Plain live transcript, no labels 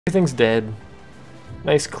Everything's dead.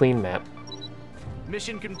 Nice clean map.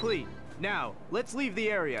 Mission complete. Now, let's leave the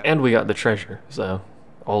area. And we got the treasure, so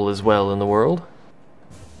all is well in the world.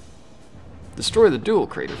 Destroy the dual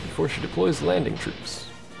crater before she deploys landing troops.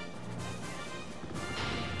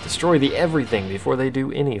 Destroy the everything before they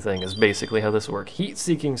do anything is basically how this works.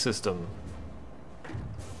 Heat-seeking system.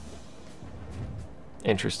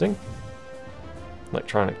 Interesting.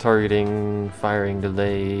 Electronic targeting, firing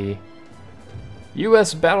delay.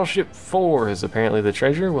 U.S. Battleship 4 is apparently the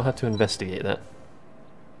treasure. We'll have to investigate that.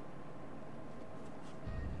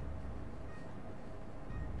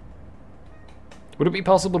 Would it be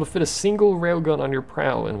possible to fit a single railgun on your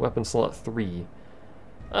prow in weapon slot 3?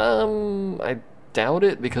 I doubt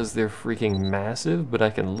it because they're freaking massive, but I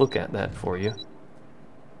can look at that for you.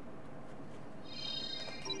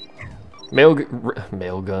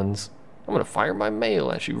 Mail guns. I'm gonna fire my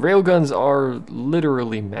mail at you. Railguns are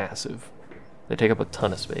literally massive. They take up a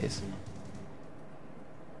ton of space.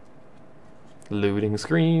 Loading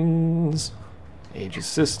screens. Aegis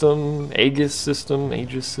system, herp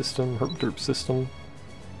derp system.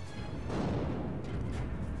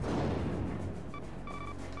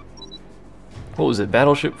 What was it,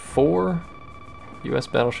 Battleship 4? US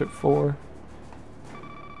Battleship 4?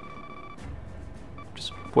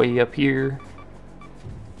 Just way up here.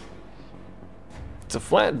 It's a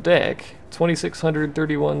flat deck, 2600,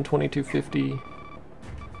 31, 2250.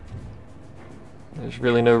 There's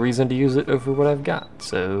really no reason to use it over what I've got,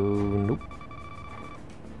 so nope.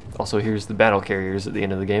 Also, here's the battle carriers at the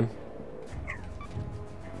end of the game.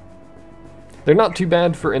 They're not too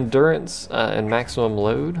bad for endurance and maximum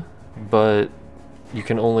load, but you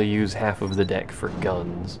can only use half of the deck for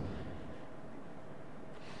guns.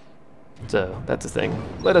 So, that's a thing.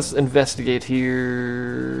 Let us investigate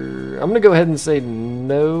here. I'm gonna go ahead and say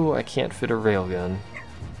no, I can't fit a railgun.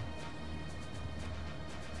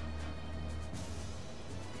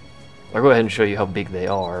 I'll go ahead and show you how big they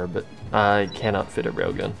are, but I cannot fit a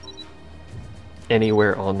railgun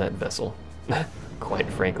anywhere on that vessel, quite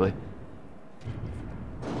frankly.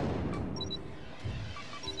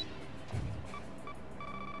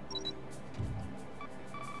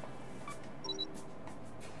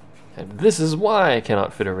 And this is why I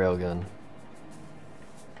cannot fit a railgun.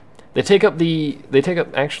 They take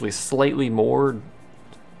up actually slightly more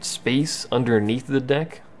space underneath the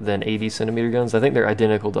deck than 80 centimeter guns. I think they're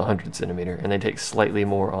identical to 100 centimeter, and they take slightly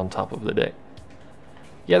more on top of the deck.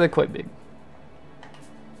 Yeah, they're quite big.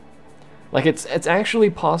 Like, it's actually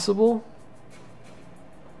possible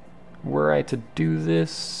were I to do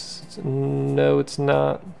this. No, it's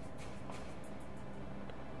not.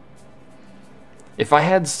 If I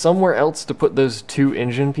had somewhere else to put those two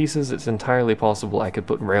engine pieces, it's entirely possible I could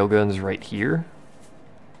put railguns right here.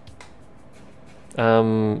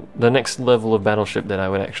 The next level of battleship that I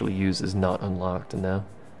would actually use is not unlocked now.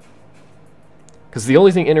 Because the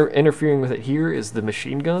only thing interfering with it here is the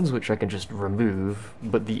machine guns, which I can just remove,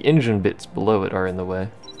 but the engine bits below it are in the way.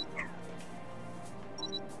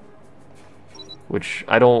 Which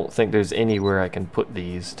I don't think there's anywhere I can put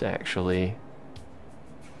these to actually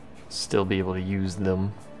still be able to use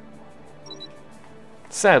them.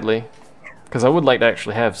 Sadly, because I would like to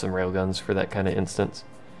actually have some railguns for that kind of instance.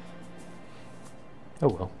 Oh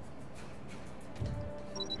well.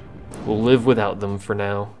 We'll live without them for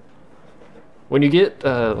now. When you get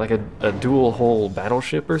like a dual hull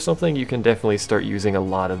battleship or something, you can definitely start using a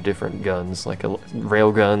lot of different guns, like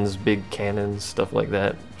rail guns, big cannons, stuff like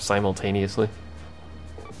that, simultaneously.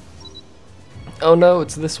 Oh no,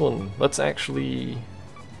 it's this one. Let's actually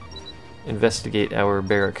investigate our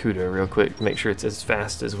Barracuda real quick, make sure it's as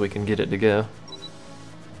fast as we can get it to go.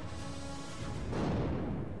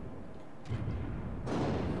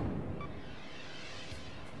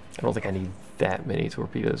 I don't think I need that many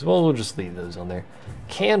torpedoes. Well, we'll just leave those on there.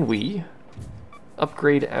 Can we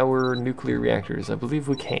upgrade our nuclear reactors? I believe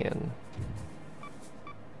we can.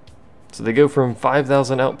 So they go from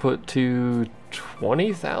 5,000 output to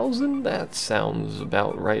 20,000? That sounds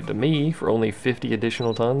about right to me for only 50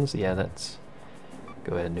 additional tons. Yeah, that's...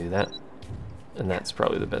 Go ahead and do that. And that's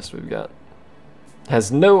probably the best we've got.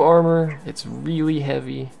 Has no armor. It's really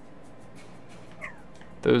heavy.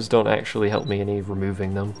 Those don't actually help me any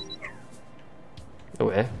removing them.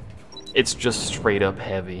 Okay. It's just straight up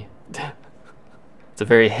heavy. It's a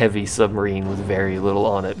very heavy submarine with very little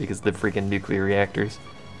on it because of the freaking nuclear reactors.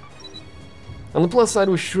 On the plus side,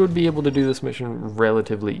 we should be able to do this mission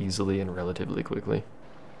relatively easily and relatively quickly.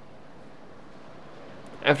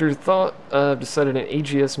 After thought, I've decided an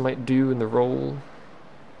AGS might do in the role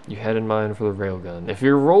you had in mind for the railgun. If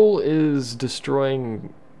your role is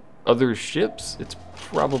destroying other ships, it's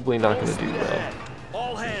probably not going to do well.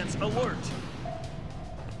 All hands. Units alert.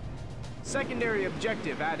 Secondary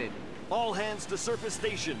objective added. All hands to surface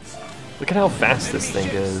stations. Look at how fast this thing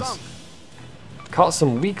Enemy ship goes. sunk. Caught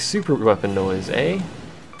some weak super weapon noise, eh?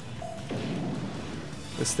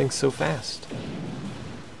 This thing's so fast.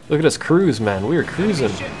 Look at us cruise, man. We are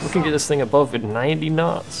cruising. We can get this thing above at 90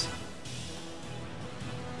 knots.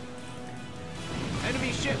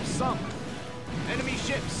 Enemy ship sunk. Enemy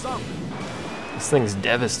ship sunk. This thing's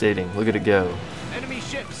devastating. Look at it go. Enemy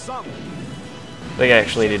ship sunk. They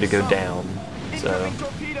actually need to go down. So, Incoming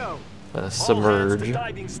torpedo. let us All hands to submerge.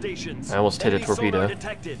 diving stations. I almost hit a Enemy sonar torpedo.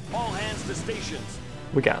 detected. All hands to stations.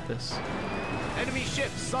 We got this. Enemy ship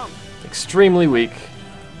sunk. Extremely weak.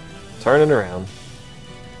 Turning around.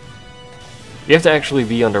 You have to actually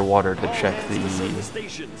be underwater to All check hands to surface the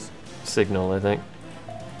stations. signal, I think.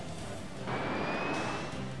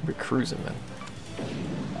 We're cruising, man.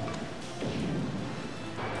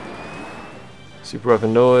 Super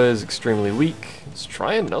weapon noise, extremely weak. Let's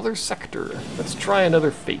try another sector. Let's try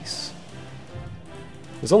another face.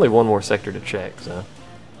 There's only one more sector to check, so.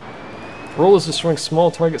 Roll is destroying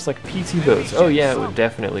small targets like PT boats. Oh yeah, it would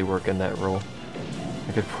definitely work in that role.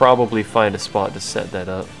 I could probably find a spot to set that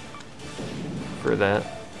up for that.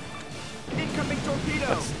 Incoming torpedo.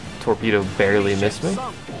 That's, torpedo barely Enemy missed ship me.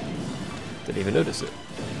 sunk. Didn't even notice it.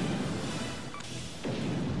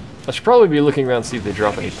 I should probably be looking around to see if they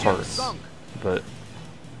drop any Enemy ship parts, sunk. but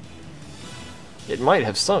it might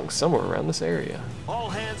have sunk somewhere around this area. All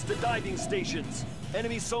hands to diving stations.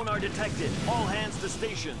 Enemy sonar detected. All hands to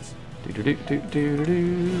stations.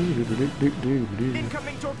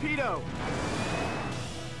 Incoming torpedo.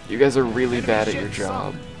 You guys are really Enemy bad at ship your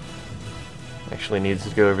job. sunk. Actually needs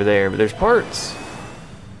to go over there, but there's parts.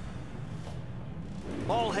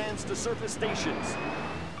 All hands to surface stations.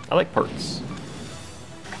 I like parts.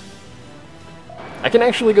 I can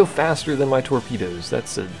actually go faster than my torpedoes.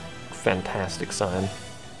 That's a fantastic sign.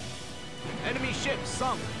 Enemy ship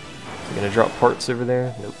sunk. You gonna drop parts over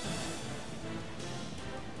there? Nope.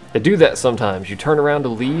 They do that sometimes. You turn around to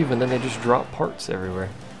leave and then they just drop parts everywhere.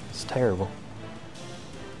 It's terrible.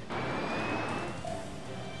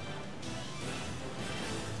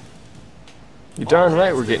 You're darn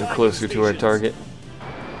right we're getting closer to our target.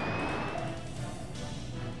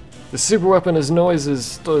 The super weapon is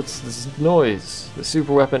noises. It's noise. The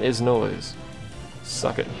super weapon is noise.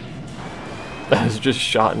 Suck it. That was just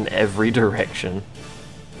shot in every direction.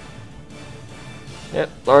 Yep,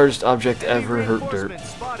 largest object ever hurt dirt. Reinforcements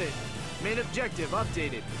spotted. Main objective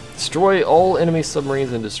updated. Destroy all enemy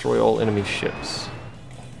submarines and destroy all enemy ships.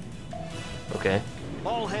 Okay.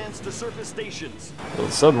 All hands to surface stations. Well,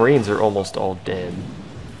 the submarines are almost all dead.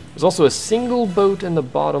 There's also a single boat in the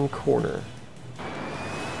bottom corner.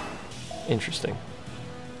 Interesting. I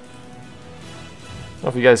don't know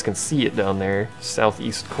if you guys can see it down there,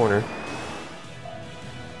 southeast corner.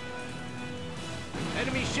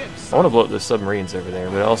 Enemy ship I sunk. want to blow up the submarines over there,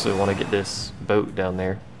 but I also want to get this boat down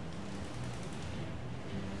there.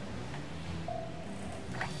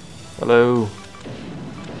 Hello.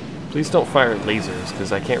 Please don't fire lasers,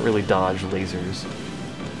 because I can't really dodge lasers.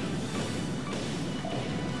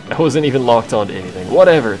 I wasn't even locked onto anything.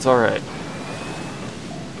 Whatever, it's alright.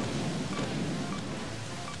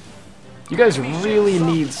 You guys really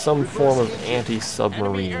need some form of Enemy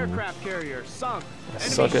anti-submarine. aircraft carrier sunk. I Enemy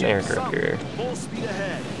suck an ship aircraft sunk. carrier. Full speed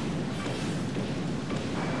ahead.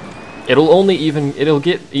 It'll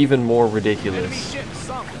get even more Enemy ridiculous ship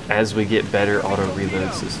sunk. as we get better auto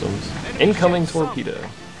reload systems. Incoming torpedo.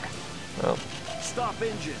 Well, Stop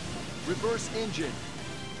engine. Reverse engine.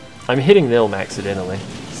 I'm hitting them accidentally.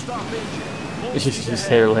 Stop engine. Full It's speed just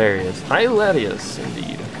ahead. hilarious. Hilarious,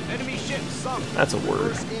 indeed. Enemy ship sunk. That's a word.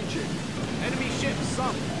 Reverse engine. Enemy ship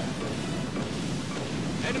sunk.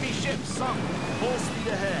 Enemy ship sunk. Full speed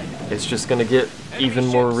ahead. It's just gonna get even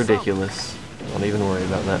more ridiculous. Don't even worry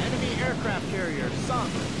about that. Enemy aircraft carrier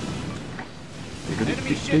sunk.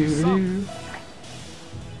 Enemy ship sunk.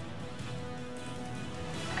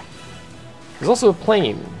 There's also a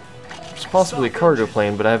plane. It's possibly a cargo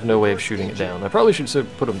plane, but I have no way of shooting it down. I probably should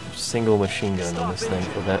put a single machine gun on this thing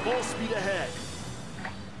for that. Full speed ahead.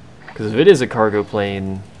 Because if it is a cargo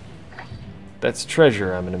plane, that's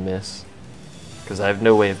treasure I'm gonna miss. Because I have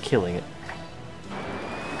no way of killing it.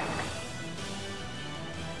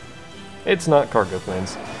 It's not cargo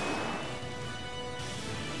planes.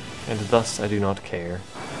 And thus I do not care.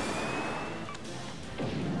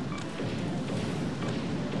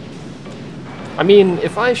 I mean,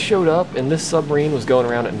 if I showed up and this submarine was going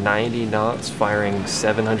around at 90 knots firing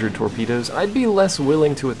 700 torpedoes, I'd be less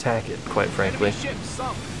willing to attack it, quite frankly. Enemy ship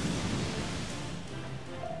sunk.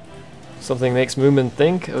 Something makes Moomin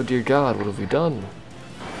think, oh dear God, what have we done?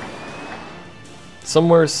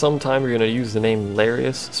 Somewhere, sometime, you're gonna use the name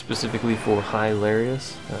Larius, specifically for High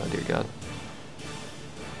Larius. Oh, dear God.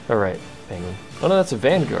 Alright, Penguin. Oh no, that's a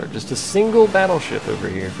Vanguard. Just a single battleship over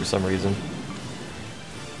here for some reason.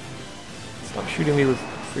 Stop shooting me with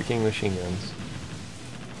freaking machine guns.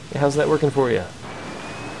 Yeah, how's that working for you?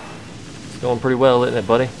 It's going pretty well, isn't it,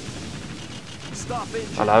 buddy? Stop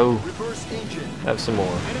engine. Hello. Reverse engine. Have some more.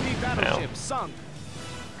 Enemy Ow. battleship sunk.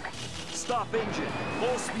 Stop engine.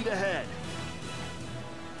 Full speed ahead.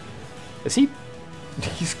 Is he...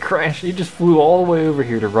 He's crashed. He just flew all the way over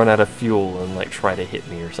here to run out of fuel and, like, try to hit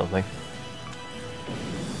me or something.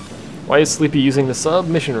 Why is Sleepy using the sub?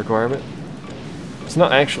 Mission requirement. It's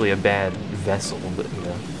not actually a bad vessel, but, you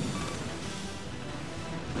know.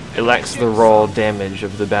 It lacks the raw damage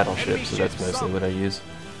of the battleship, so that's mostly what I use.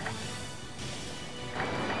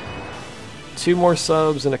 2 more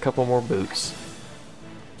subs and a couple more boats.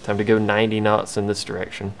 Time to go 90 knots in this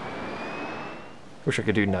direction. Wish I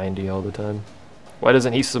could do 90 all the time. Why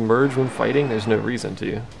doesn't he submerge when fighting? There's no reason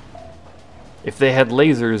to. If they had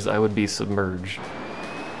lasers, I would be submerged.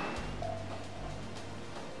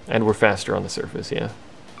 And we're faster on the surface, yeah.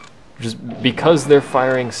 Just because they're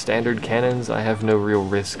firing standard cannons, I have no real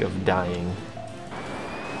risk of dying.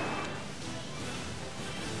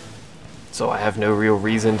 So I have no real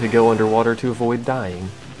reason to go underwater to avoid dying.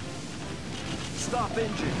 Stop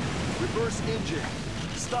engine. Reverse engine.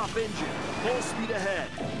 Stop engine. Full speed ahead.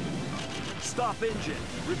 Stop engine.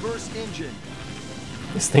 Reverse engine.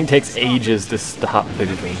 This thing takes ages to stop moving.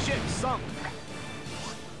 Enemy ship sunk.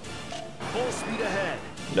 Full speed ahead.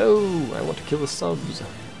 No, I want to kill the subs.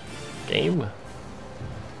 Game.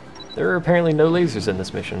 There are apparently no lasers in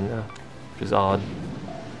this mission, which is odd.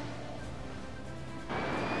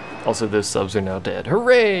 Also, those subs are now dead.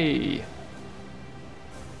 Hooray!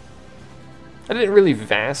 I didn't really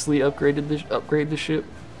vastly upgrade the ship.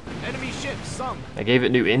 Enemy ship sunk. I gave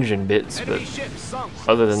it new engine bits, but Enemy ship sunk.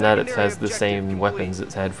 other than that, it Secondary has the objective same complete. weapons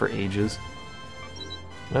it's had for ages.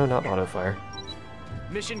 No, not auto fire.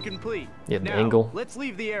 Mission complete. You had an Now, angle. let's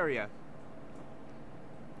leave the area.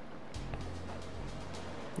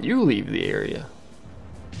 You leave the area.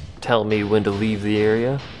 Tell me when to leave the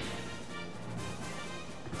area.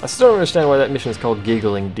 I still don't understand why that mission is called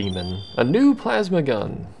Giggling Demon. A new plasma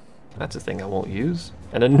gun. That's a thing I won't use.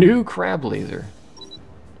 And a new crab laser.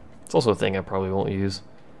 It's also a thing I probably won't use.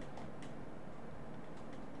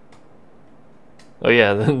 Oh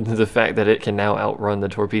yeah, the fact that it can now outrun the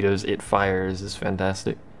torpedoes it fires is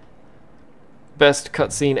fantastic. Best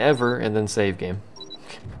cutscene ever, and then save game.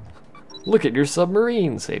 Look at your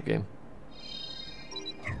submarine, save game.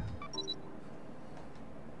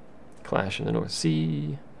 Clash in the North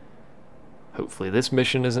Sea. Hopefully this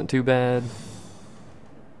mission isn't too bad.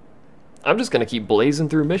 I'm just gonna keep blazing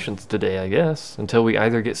through missions today, I guess, until we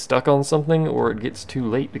either get stuck on something or it gets too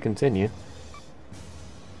late to continue.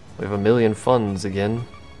 We have 1,000,000 funds again.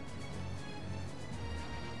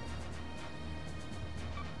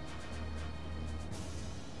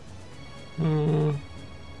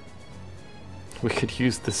 We could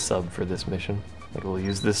use the sub for this mission. Like, we'll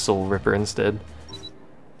use this Soul Ripper instead.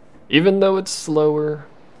 Even though it's slower,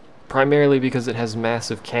 primarily because it has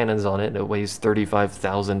massive cannons on it and it weighs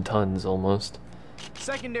 35,000 tons almost.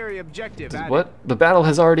 Secondary objective added. What? The battle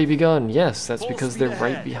has already begun. Yes, that's Full because speed they're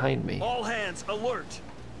right ahead. behind me. All hands alert.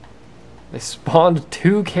 They spawned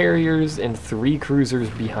 2 carriers and 3 cruisers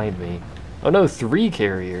behind me. Oh no, 3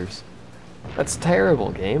 carriers. That's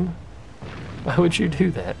terrible, game. Why would you do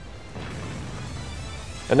that?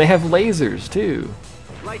 And they have lasers too.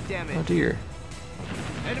 Light damage. Oh dear.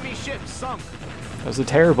 Enemy ship sunk. That was a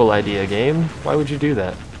terrible idea, game. Why would you do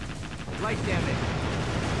that? Light damage.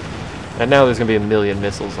 And now there's gonna be 1,000,000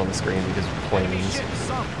 missiles on the screen because of Enemy planes. ship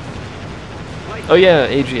sunk. Light Oh yeah,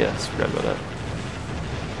 AGS. Forgot about that.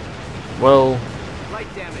 Well,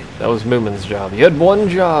 Light damage. that was Moomin's job. You had one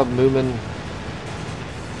job, Moomin.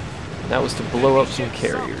 That was to blow up some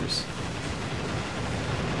carriers.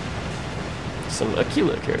 Some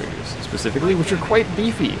Aquila carriers, specifically, which are quite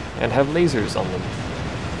beefy and have lasers on them.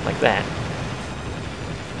 Like that.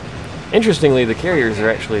 Interestingly, the carriers are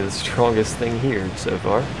actually the strongest thing here so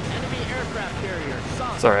far. Enemy aircraft carrier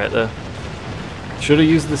sunk. It's alright though. Should I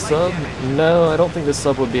use the sub? No, I don't think the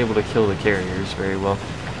sub would be able to kill the carriers very well.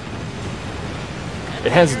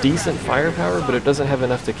 It has decent firepower, but it doesn't have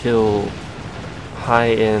enough to kill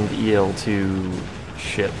high-end EL2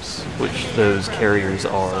 ships, which those carriers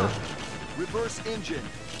are. Reverse engine.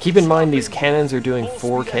 Keep in mind these cannons are doing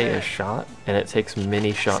 4K a shot, and it takes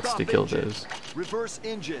many shots to Stop kill engine. those. Reverse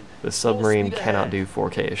engine. The submarine Full speed cannot ahead. do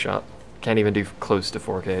 4K a shot. Can't even do close to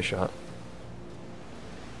 4K a shot.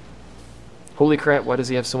 Holy crap, why does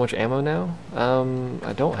he have so much ammo now?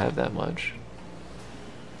 I don't have that much.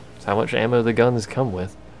 It's how much ammo the guns come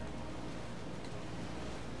with.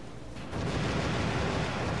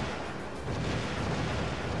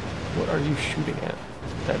 What are you shooting at?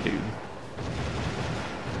 That dude.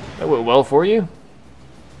 That went well for you.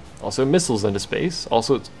 Also missiles into space.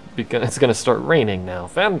 Also it's gonna start raining now.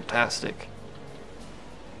 Fantastic.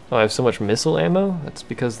 Oh, I have so much missile ammo? That's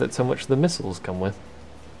because that's how much the missiles come with.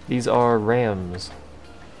 These are rams.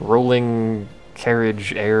 Rolling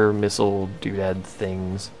carriage air missile doodad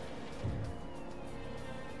things.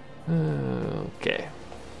 Okay.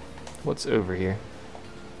 What's over here?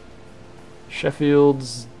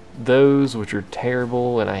 Sheffield's, those which are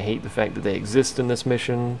terrible, and I hate the fact that they exist in this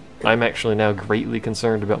mission. I'm actually now greatly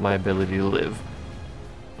concerned about my ability to live.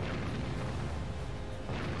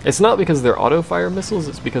 It's not because they're auto-fire missiles,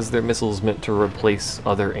 it's because they're missiles meant to replace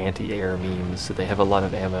other anti-air means, so they have a lot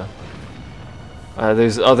of ammo.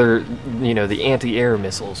 There's other, you know, the anti-air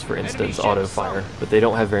missiles, for instance, auto-fire, but they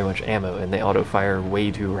don't have very much ammo, and they auto-fire way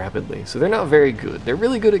too rapidly, so they're not very good. They're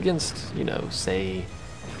really good against, you know, say,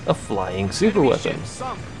 a flying superweapon,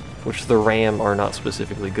 which the RAM are not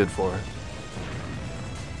specifically good for.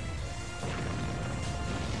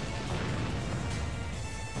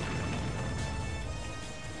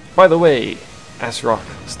 By the way, ASROC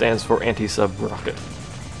stands for anti-sub rocket.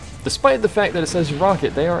 Despite the fact that it says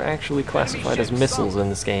rocket, they are actually classified as missiles in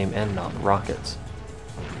this game and not rockets.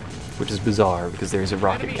 Which is bizarre because there's a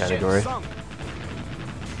rocket category.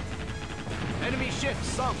 Enemy ship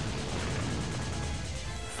sunk.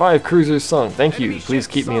 5 cruisers sunk. Thank you. Please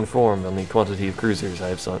keep me informed on the quantity of cruisers I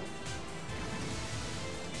have sunk.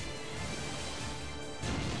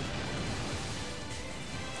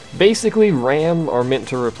 Basically, RAM are meant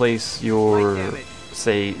to replace your,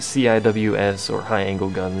 say, CIWS or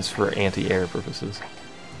high-angle guns for anti-air purposes.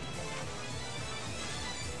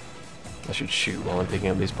 I should shoot while I'm picking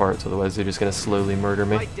up these parts, otherwise they're just going to slowly murder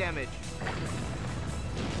me.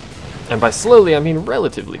 And by slowly, I mean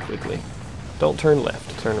relatively quickly. Don't turn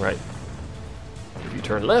left, turn right. If you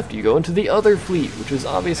turn left, you go into the other fleet, which is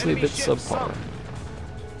obviously a bit subpar.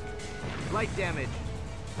 Light damage.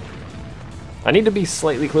 I need to be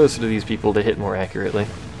slightly closer to these people to hit more accurately.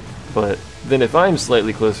 But then if I'm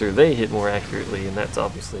slightly closer, they hit more accurately, and that's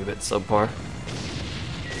obviously a bit subpar.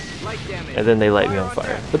 Light damage. And then they light me on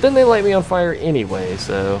fire. But then they light me on fire anyway,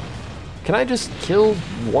 so... Can I just kill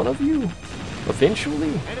one of you?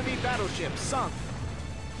 Eventually? Enemy battleship sunk.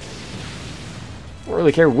 I don't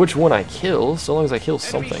really care which one I kill, so long as I kill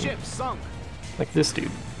Enemy something. ship sunk. Like this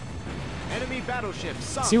dude. Enemy battleship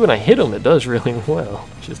sunk. See, when I hit him, it does really well.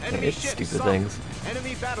 Just Enemy hit ship stupid sunk. things.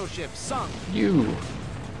 Enemy battleship sunk. You.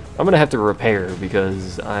 I'm gonna have to repair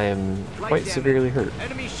because I am quite severely hurt.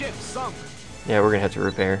 Enemy ship sunk. Yeah, we're gonna have to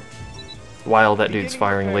repair. While that dude's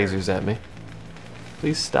firing lasers at me.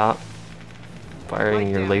 Please stop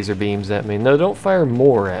firing your laser beams at me. No, don't fire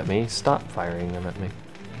more at me. Stop firing them at me.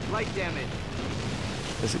 Light damage.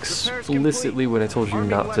 That's explicitly what I told you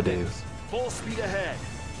not to do. Full speed ahead.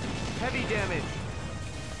 Heavy damage.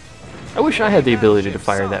 I wish I had the ability to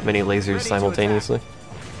fire that many lasers simultaneously.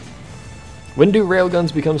 When do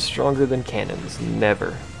railguns become stronger than cannons?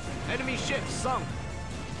 Never. Enemy ship sunk.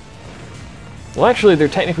 Well, actually, they're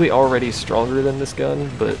technically already stronger than this gun,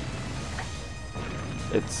 but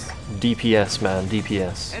it's DPS, man,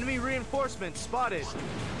 DPS. Enemy reinforcements spotted.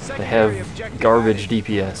 They have garbage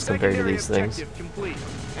DPS compared to these things.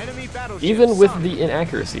 Enemy battleship Even with sunk. the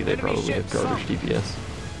inaccuracy, they Enemy probably ship have garbage sunk. DPS.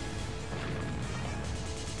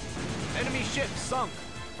 Enemy ship sunk.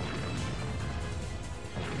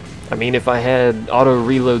 I mean, if I had auto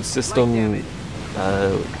reload system,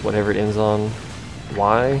 whatever it ends on,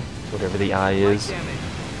 Y, whatever the I is,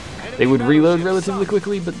 they would reload relatively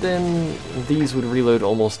quickly, but then these would reload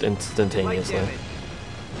almost instantaneously.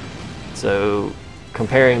 So,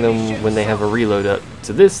 comparing them when they have a reload up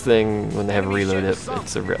to this thing, when they have a reload up,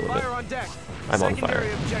 it's irrelevant. I'm on fire.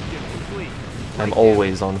 I'm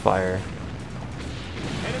always on fire.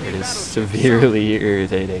 It is severely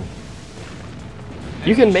irritating.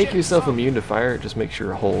 You can make yourself immune to fire, it just makes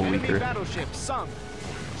your hull weaker.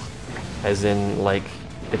 As in, like,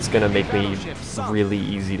 it's gonna make me really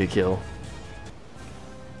easy to kill.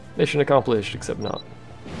 Mission accomplished, except not.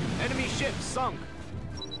 Enemy ship sunk.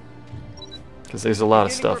 Because there's a lot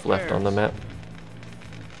of stuff left on the map.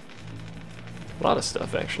 A lot of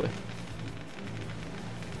stuff, actually.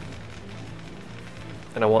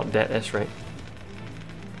 And I want that S rank.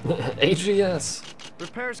 AGS!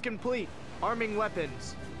 Repairs complete. Arming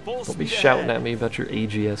weapons. Full Don't be speed shouting ahead. at me about your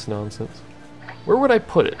AGS nonsense. Where would I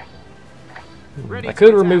put it? Ready I to could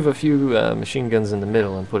attack. remove a few machine guns in the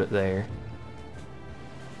middle and put it there.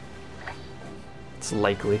 It's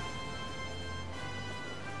likely.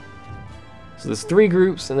 So there's 3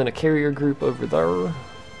 groups and then a carrier group over there.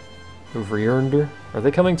 Over yonder. Are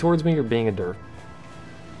they coming towards me or being a dirt?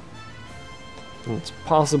 And it's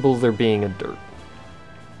possible they're being a dirt.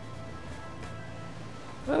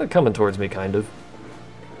 They're coming towards me, kind of.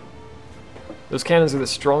 Those cannons are the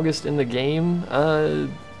strongest in the game.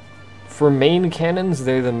 For main cannons,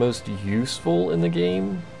 they're the most useful in the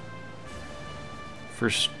game.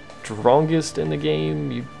 For strongest in the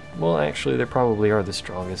game, well, actually, they probably are the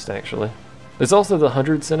strongest, actually. There's also the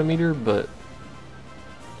 100 centimeter, but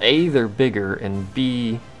A, they're bigger, and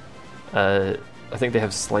B, I think they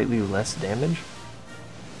have slightly less damage.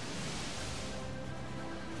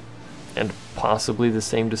 And possibly the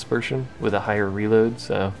same dispersion with a higher reload,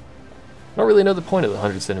 so I don't really know the point of the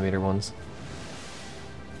 100 centimeter ones.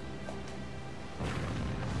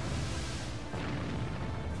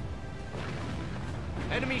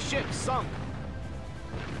 Enemy ship sunk.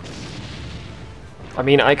 I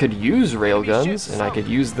mean, I could use railguns, and I could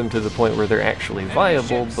use them to the point where they're actually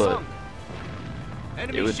viable, but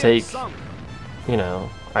it would take, you know,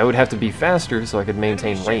 I would have to be faster so I could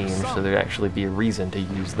maintain range, so there'd actually be a reason to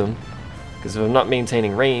use them. Because if I'm not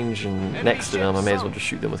maintaining range and next to them, I may as well just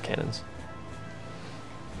shoot them with cannons.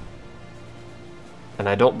 And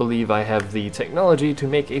I don't believe I have the technology to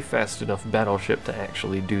make a fast enough battleship to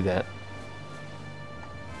actually do that.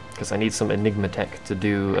 Because I need some Enigma tech to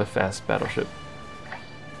do a fast battleship.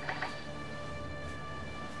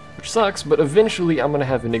 Which sucks, but eventually I'm going to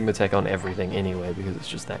have Enigma tech on everything anyway, because it's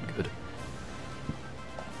just that good.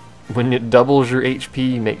 When it doubles your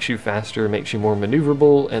HP, makes you faster, makes you more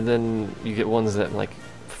maneuverable, and then you get ones that like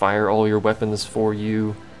fire all your weapons for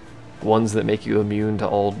you, ones that make you immune to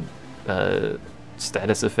all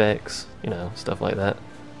status effects, you know, stuff like that.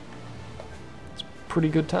 It's pretty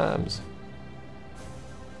good times.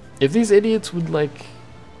 If these idiots would like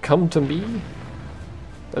come to me,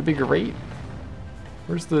 that'd be great.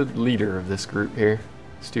 Where's the leader of this group here?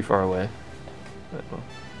 It's too far away. Oh.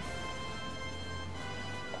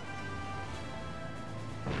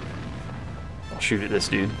 I'll shoot at this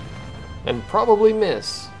dude. And probably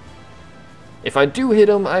miss. If I do hit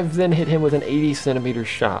him, I've then hit him with an 80 centimeter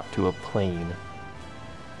shot to a plane.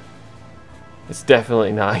 It's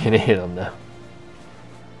definitely not gonna hit him though.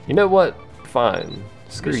 You know what? Fine.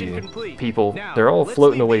 Screw Mission you. complete. People, Now, they're all let's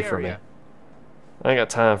floating leave the away from me. area. I ain't got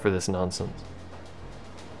time for this nonsense.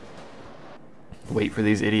 Wait for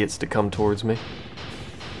these idiots to come towards me.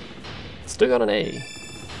 Still got an A.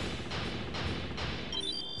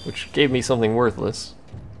 Which gave me something worthless.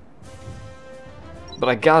 But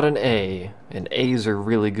I got an A, and A's are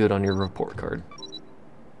really good on your report card.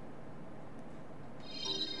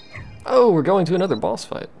 Oh, we're going to another boss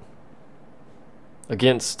fight.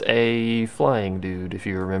 Against a flying dude, if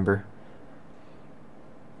you remember.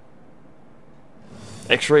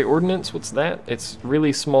 X-ray ordnance, what's that? It's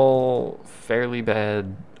really small, fairly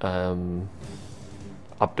bad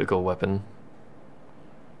optical weapon.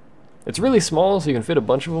 It's really small, so you can fit a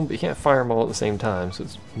bunch of them, but you can't fire them all at the same time, so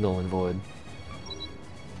it's null and void.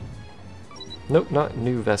 Nope, not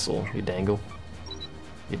new vessel, you dangle.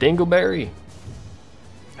 You dingleberry.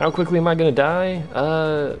 How quickly am I gonna die?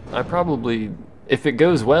 I probably, if it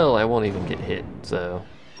goes well, I won't even get hit, so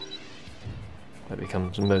that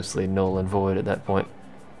becomes mostly null and void at that point.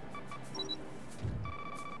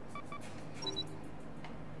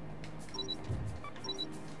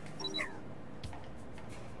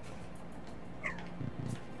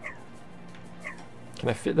 Can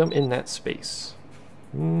I fit them in that space?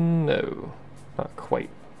 No, not quite.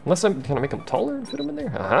 Unless I'm, can I make them taller and fit them in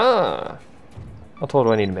there? Aha! How tall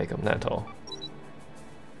do I need to make them? That tall.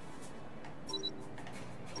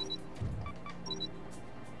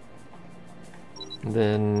 And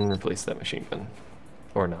then replace that machine gun.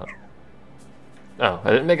 Or not. Oh, I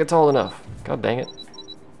didn't make it tall enough. God dang it.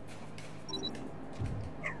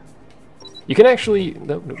 You can actually,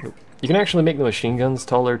 nope. You can actually make the machine guns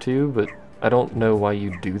taller too, but I don't know why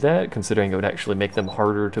you do that, considering it would actually make them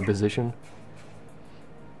harder to position.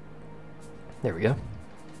 There we go.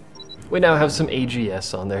 We now have some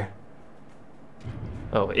AGS on there.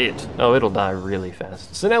 Oh, it'll die really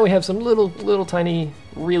fast. So now we have some little tiny,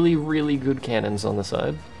 really good cannons on the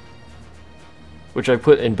side. Which I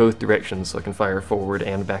put in both directions so I can fire forward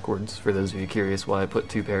and backwards, for those of you curious why I put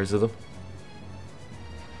 2 pairs of them.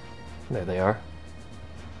 There they are.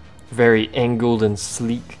 Very angled and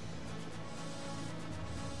sleek.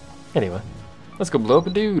 Anyway, let's go blow up a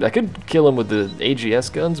dude. I could kill him with the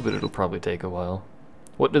AGS guns, but it'll probably take a while.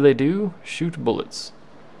 What do? Shoot bullets.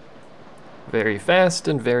 Very fast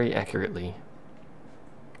and very accurately.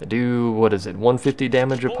 They do, what is it, 150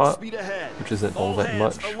 damage a Full pop? speed ahead. Which isn't all All that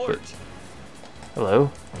hands much, alert. but...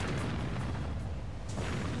 Hello?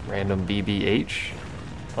 Random BBH.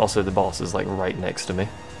 Also, the boss is like right next to me.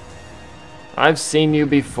 I've seen you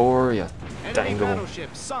before, you Enemy dangle.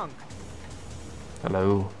 battleship sunk.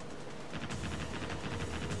 Hello.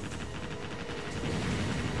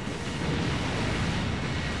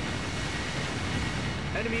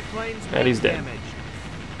 Enemy planes And he's dead. damaged.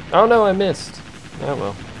 Oh no, I missed. Oh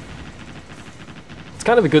well. It's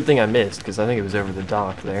kind of a good thing I missed, because I think it was over the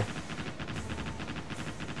dock there.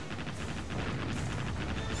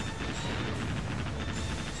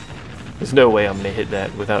 There's no way I'm gonna hit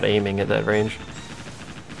that without aiming at that range.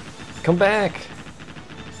 Come back!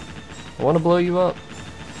 I want to blow you up.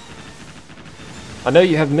 I know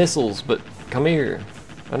you have missiles, but come here.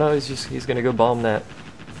 I know he's gonna go bomb that.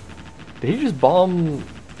 Did he just bomb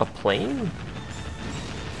a plane?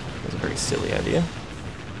 That's a very silly idea.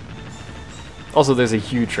 Also, there's a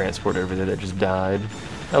huge transport over there that just died.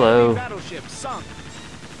 Hello. Enemy battleship sunk.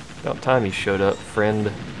 About time he showed up, friend.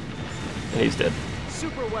 And he's dead.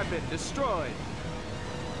 Super weapon destroyed.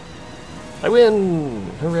 I win!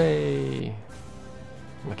 Hooray!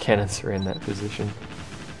 My cannons are in that position.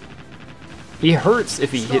 He hurts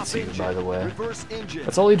if he Stop hits you, engine. by the way. Reverse engine.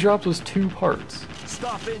 That's all he dropped was 2 parts.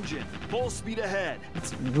 Stop engine. Full speed ahead.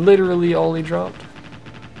 That's literally all he dropped.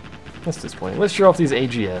 That's disappointing. Let's show off these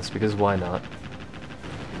AGS, because why not?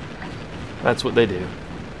 That's what they do.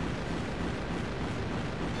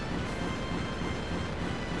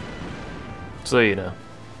 So, you know,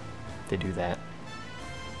 they do that.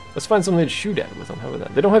 Let's find something to shoot at with them. How about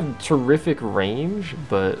that? They don't have terrific range,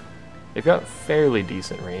 but they've got fairly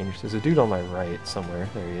decent range. There's a dude on my right somewhere.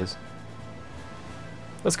 There he is.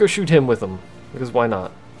 Let's go shoot him with them, because why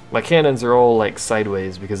not? My cannons are all like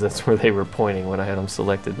sideways because that's where they were pointing when I had them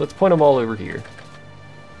selected. Let's point them all over here.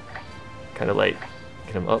 Kind of like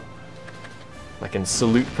get them up. Like in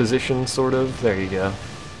salute position, sort of. There you go.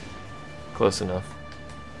 Close enough.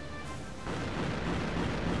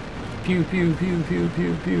 Pew, pew, pew, pew,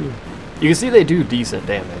 pew, pew. You can see they do decent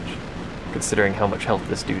damage, considering how much health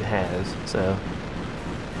this dude has, so...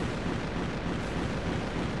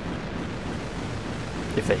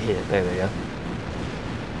 If they hit, there they go.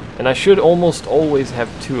 And I should almost always have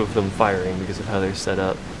 2 of them firing because of how they're set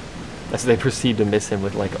up, as they proceed to miss him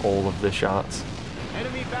with like all of the shots.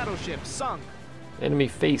 Enemy battleship sunk. Enemy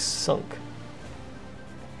face sunk.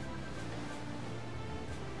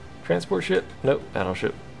 Transport ship? Nope,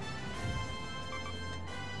 battleship.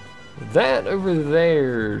 That over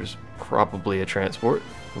there's probably a transport,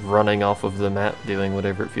 running off of the map, doing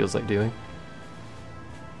whatever it feels like doing.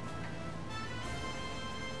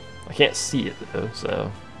 I can't see it though,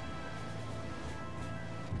 so...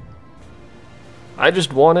 I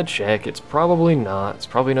just want to check. It's probably not. It's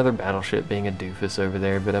probably another battleship being a doofus over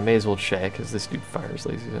there, but I may as well check, because this dude fires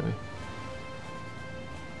lasers at me.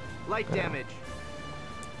 Light damage.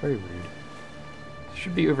 Very rude.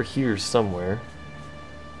 Should be over here somewhere.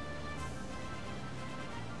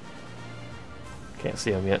 Can't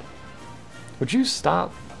see him yet. Would you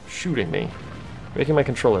stop shooting me? Making my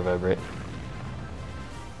controller vibrate.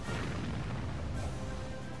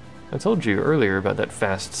 I told you earlier about that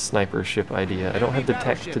fast sniper ship idea. I don't have the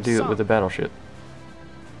tech to do it with a battleship.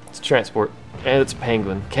 It's transport, and it's a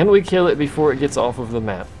penguin. Can we kill it before it gets off of the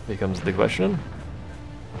map? Becomes the question.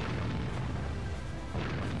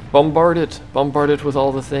 Bombard it! Bombard it with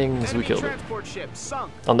all the things. We killed it. Transport ship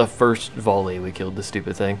sunk. On the first volley, we killed the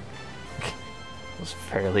stupid thing. It was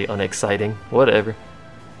fairly unexciting. Whatever.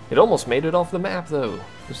 It almost made it off the map, though.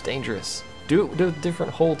 It was dangerous. Do it with a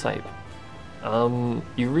different hull type.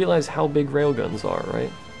 You realize how big railguns are,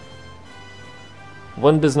 right?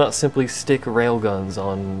 One does not simply stick railguns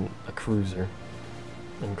on a cruiser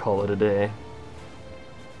and call it a day.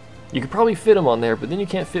 You could probably fit them on there, but then you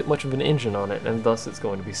can't fit much of an engine on it, and thus it's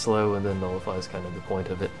going to be slow, and then nullifies kind of the point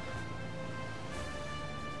of it.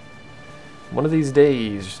 One of these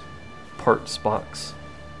days, parts box,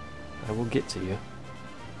 I will get to you.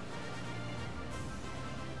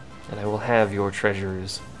 And I will have your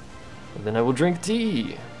treasures. And then I will drink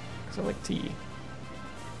tea, because I like tea.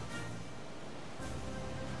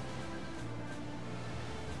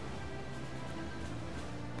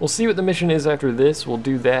 We'll see what the mission is after this. We'll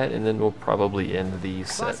do that, and then we'll probably end the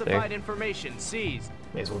set there. Classified information seized.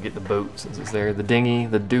 May as well get the boat since it's there. The dinghy,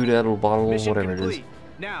 the doodaddle bottle, Mission whatever complete. it is.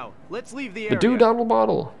 Now, let's leave the The area. doodaddle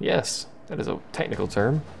bottle, yes. That is a technical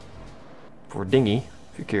term for dinghy,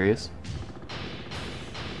 if you're curious.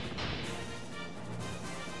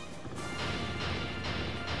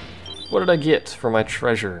 What did I get for my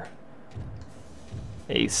treasure?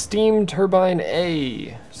 A steam turbine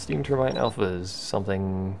A. Steam turbine alpha is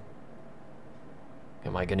something...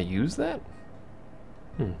 Am I going to use that?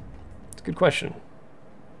 It's a good question.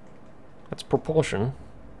 That's propulsion.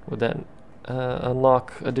 Would that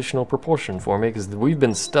unlock additional propulsion for me? Because we've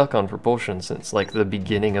been stuck on propulsion since like the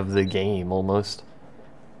beginning of the game almost.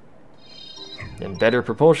 And better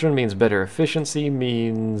propulsion means better efficiency,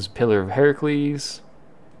 means Pillar of Heracles,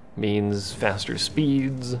 means faster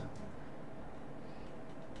speeds.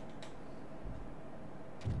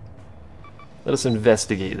 Let us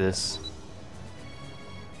investigate this.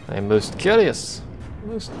 I am most curious.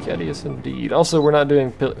 Most curious indeed. Also, we're not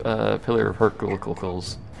doing Pillar of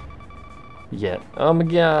Hercules yet. Oh my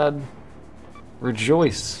god.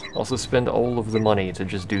 Rejoice. Also spend all of the money to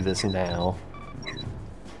just do this now.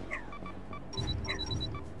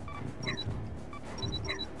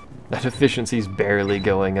 That efficiency's barely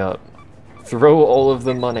going up. Throw all of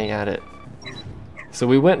the money at it. So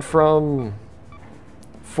we went from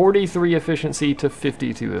 43 efficiency to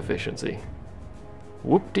 52 efficiency.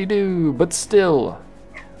 Whoop-de-doo, but still,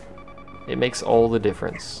 it makes all the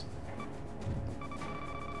difference.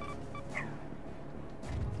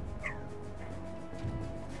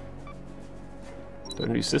 Do I have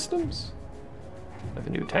new systems? I have a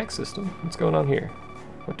new attack system. What's going on here?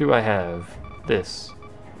 What do I have? This.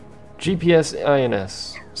 GPS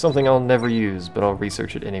INS. Something I'll never use, but I'll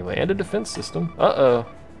research it anyway. And a defense system. Uh-oh.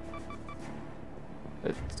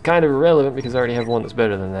 It's kind of irrelevant because I already have one that's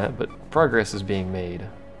better than that, but progress is being made.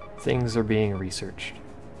 Things are being researched.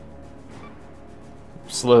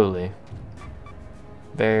 Slowly.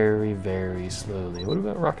 Very, very slowly. What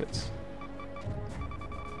about rockets?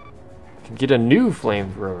 I can get a new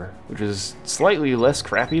flamethrower, which is slightly less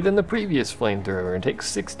crappy than the previous flamethrower and takes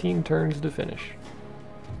 16 turns to finish.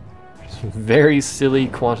 Just a very silly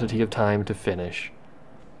quantity of time to finish.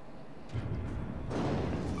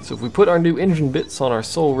 So if we put our new engine bits on our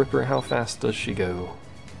Soul Ripper, how fast does she go?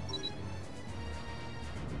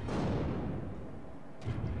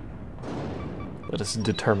 Let us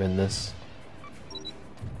determine this.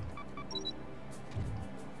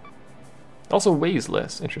 Also weighs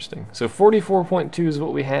less, interesting. So 44.2 is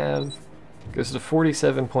what we have. Goes to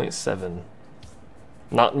 47.7.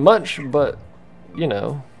 Not much, but, you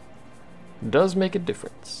know, does make a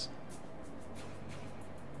difference.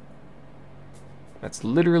 That's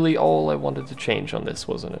literally all I wanted to change on this,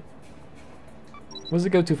 wasn't it? What does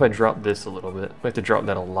it go to if I drop this a little bit? I have to drop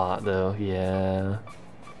that a lot, though. Yeah.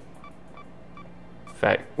 In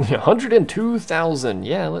fact, 102,000.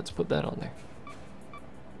 Yeah, let's put that on there.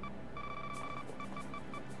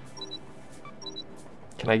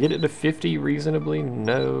 Can I get it to 50 reasonably?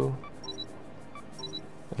 No.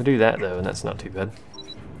 I can do that, though, and that's not too bad.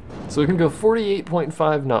 So we can go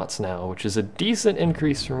 48.5 knots now, which is a decent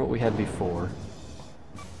increase from what we had before.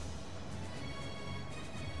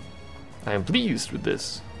 I am pleased with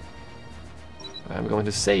this. I'm going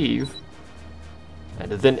to save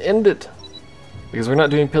and then end it, because we're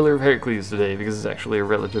not doing Pillar of Heracles today because it's actually a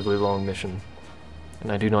relatively long mission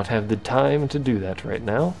and I do not have the time to do that right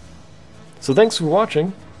now. So thanks for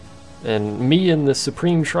watching, and me and the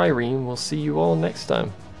Supreme Trireme will see you all next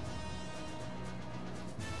time.